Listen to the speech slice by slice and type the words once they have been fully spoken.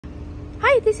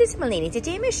Hi, this is Malini.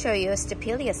 Today I'm going to show you a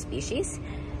Stapelia species.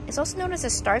 It's also known as a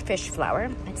starfish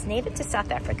flower. It's native to South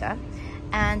Africa,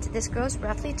 and this grows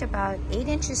roughly to about 8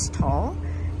 inches tall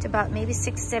to about maybe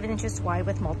 6 to 7 inches wide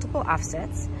with multiple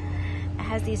offsets. It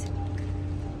has these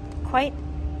quite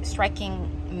striking,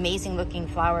 amazing looking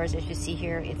flowers as you see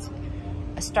here. It's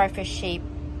a starfish shape,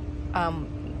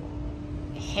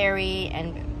 hairy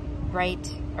and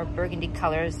bright or burgundy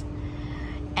colors,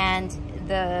 and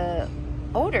the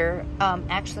odor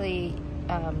actually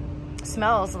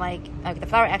smells like the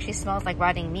flower actually smells like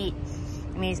rotting meat.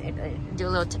 I mean, do a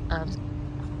little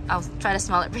I'll try to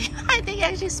smell it for you. I think it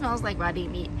actually smells like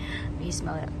rotting meat when you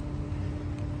smell it.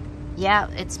 Yeah,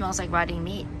 it smells like rotting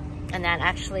meat. And that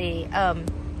actually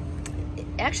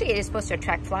it is supposed to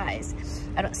attract flies.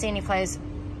 I don't see any flies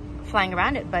flying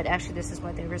around it, but actually this is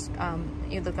what they were,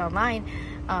 you look online,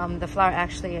 the flower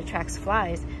actually attracts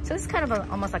flies. So this is kind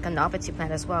of almost like a novelty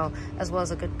plant as well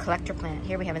as a good collector plant.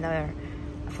 Here we have another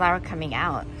flower coming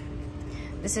out.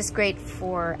 This is great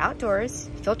for outdoors,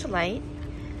 filter light,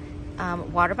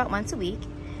 water about once a week.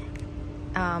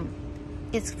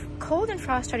 It's cold and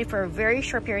frost hardy for a very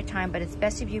short period of time, but it's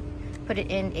best if you put it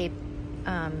in a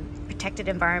protected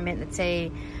environment, let's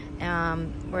say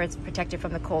where it's protected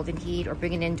from the cold and heat, or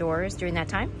bring it indoors during that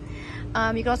time.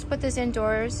 You can also put this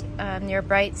indoors near a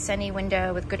bright sunny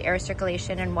window with good air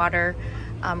circulation and water,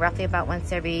 roughly about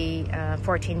once every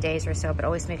 14 days or so, but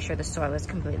always make sure the soil is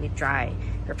completely dry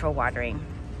for watering.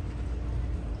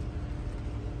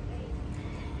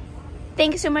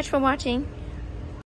 Thank you so much for watching.